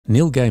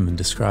Neil Gaiman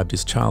described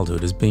his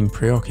childhood as being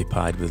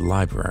preoccupied with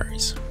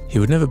libraries. He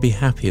would never be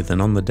happier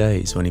than on the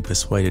days when he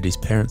persuaded his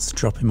parents to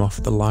drop him off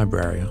at the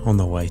library on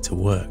the way to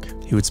work.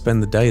 He would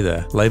spend the day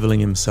there,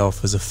 labelling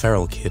himself as a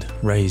feral kid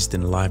raised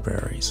in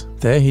libraries.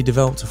 There he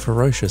developed a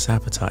ferocious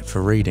appetite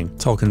for reading.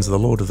 Tolkien's The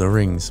Lord of the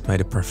Rings made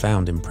a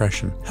profound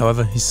impression.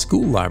 However, his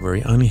school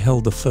library only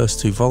held the first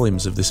 2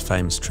 volumes of this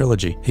famous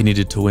trilogy. He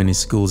needed to win his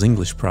school's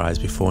English prize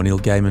before Neil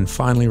Gaiman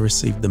finally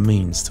received the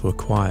means to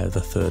acquire the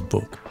 3rd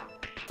book.